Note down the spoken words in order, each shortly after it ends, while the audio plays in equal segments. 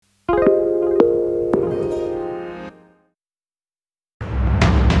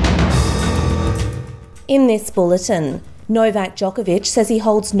In this bulletin, Novak Djokovic says he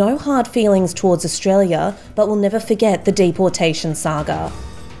holds no hard feelings towards Australia but will never forget the deportation saga.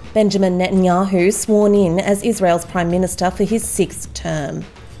 Benjamin Netanyahu sworn in as Israel's Prime Minister for his 6th term.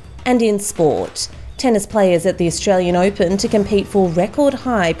 And in sport, tennis players at the Australian Open to compete for record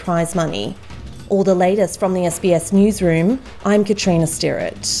high prize money. All the latest from the SBS Newsroom, I'm Katrina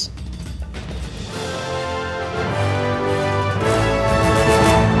Stirrett.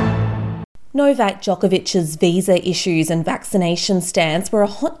 Novak Djokovic's visa issues and vaccination stance were a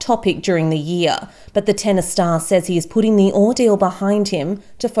hot topic during the year, but the tennis star says he is putting the ordeal behind him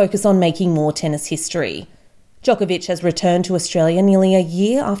to focus on making more tennis history. Djokovic has returned to Australia nearly a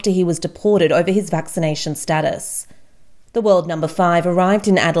year after he was deported over his vaccination status. The world number 5 arrived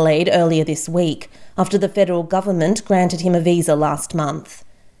in Adelaide earlier this week after the federal government granted him a visa last month.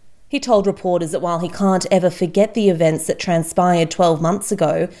 He told reporters that while he can't ever forget the events that transpired 12 months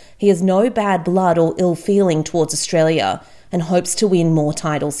ago, he has no bad blood or ill feeling towards Australia and hopes to win more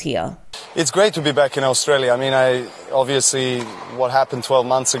titles here. It's great to be back in Australia. I mean, obviously what happened 12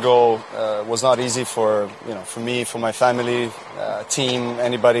 months ago was not easy for me, for my family, team,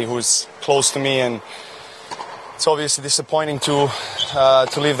 anybody who's close to me, and it's obviously disappointing to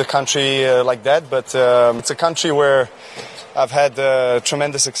leave the country like that. But it's a country where I've had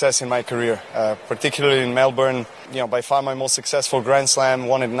tremendous success in my career, particularly in Melbourne. By far my most successful Grand Slam,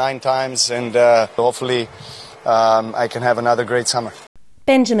 won it 9 times, and hopefully I can have another great summer.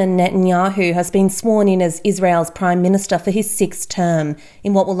 Benjamin Netanyahu has been sworn in as Israel's Prime Minister for his 6th term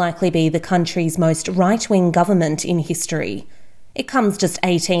in what will likely be the country's most right-wing government in history. It comes just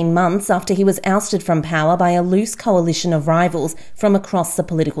 18 months after he was ousted from power by a loose coalition of rivals from across the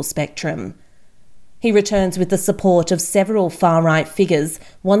political spectrum. He returns with the support of several far-right figures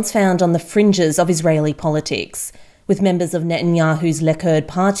once found on the fringes of Israeli politics, with members of Netanyahu's Likud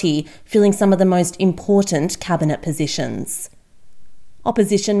party filling some of the most important cabinet positions.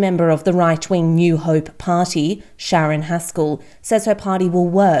 Opposition member of the right-wing New Hope party, Sharon Haskell, says her party will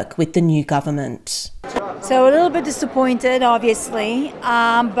work with the new government. So a little bit disappointed, obviously,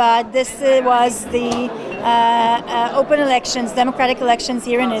 but this was the open elections, democratic elections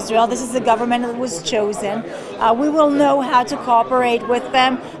here in Israel. This is the government that was chosen. We will know how to cooperate with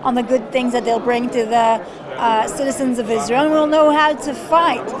them on the good things that they'll bring to the citizens of Israel, and we'll know how to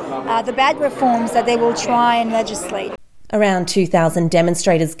fight the bad reforms that they will try and legislate. Around 2,000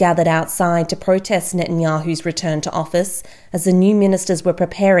 demonstrators gathered outside to protest Netanyahu's return to office as the new ministers were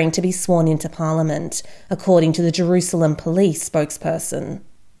preparing to be sworn into Parliament, according to the Jerusalem police spokesperson.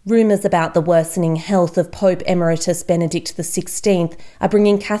 Rumours about the worsening health of Pope Emeritus Benedict XVI are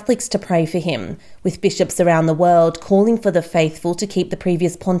bringing Catholics to pray for him, with bishops around the world calling for the faithful to keep the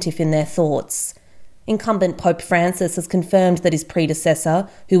previous pontiff in their thoughts. Incumbent Pope Francis has confirmed that his predecessor,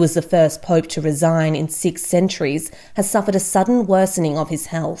 who was the first pope to resign in 6 centuries, has suffered a sudden worsening of his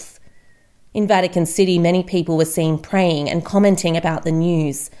health. In Vatican City, many people were seen praying and commenting about the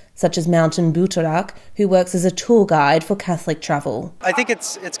news, such as Mountain Butorak, who works as a tour guide for Catholic travel. I think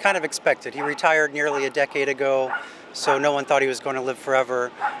it's kind of expected. He retired nearly a decade ago, so no one thought he was going to live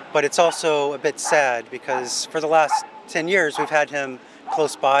forever. But it's also a bit sad because for the last 10 years we've had him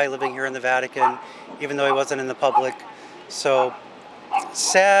close by, living here in the Vatican, even though he wasn't in the public. So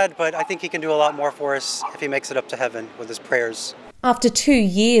sad, but I think he can do a lot more for us if he makes it up to heaven with his prayers. After 2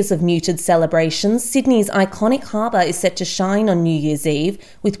 years of muted celebrations, Sydney's iconic harbour is set to shine on New Year's Eve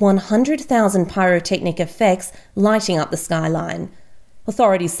with 100,000 pyrotechnic effects lighting up the skyline.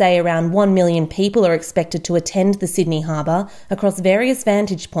 Authorities say around 1 million people are expected to attend the Sydney harbour across various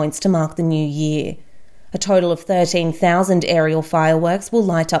vantage points to mark the new year. A total of 13,000 aerial fireworks will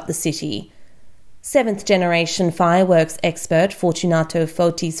light up the city. 7th-generation fireworks expert Fortunato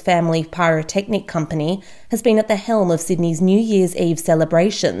Foti's family pyrotechnic company has been at the helm of Sydney's New Year's Eve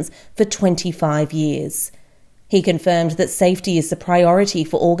celebrations for 25 years. He confirmed that safety is the priority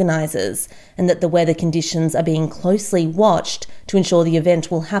for organisers and that the weather conditions are being closely watched to ensure the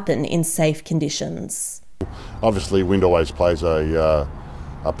event will happen in safe conditions. Obviously, wind always plays a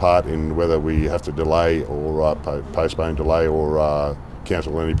part in whether we have to delay or postpone, delay or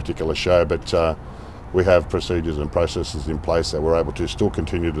cancel any particular show, but we have procedures and processes in place that we're able to still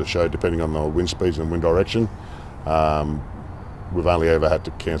continue the show depending on the wind speeds and wind direction. We've only ever had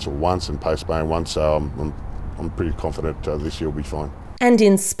to cancel once and postpone once, so I'm pretty confident this year will be fine. And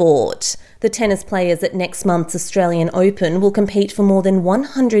in sport, the tennis players at next month's Australian Open will compete for more than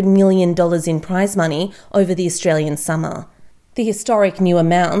 $100 million in prize money over the Australian summer. The historic new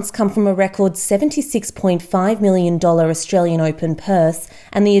amounts come from a record $76.5 million Australian Open purse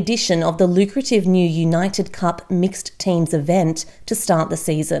and the addition of the lucrative new United Cup mixed teams event to start the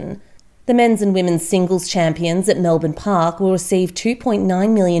season. The men's and women's singles champions at Melbourne Park will receive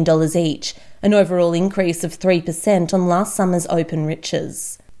 $2.9 million each, an overall increase of 3% on last summer's Open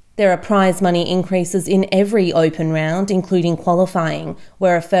riches. There are prize money increases in every Open round, including qualifying,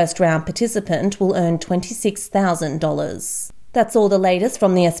 where a first-round participant will earn $26,000. That's all the latest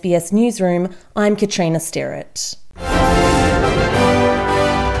from the SBS Newsroom. I'm Katrina Sterrett.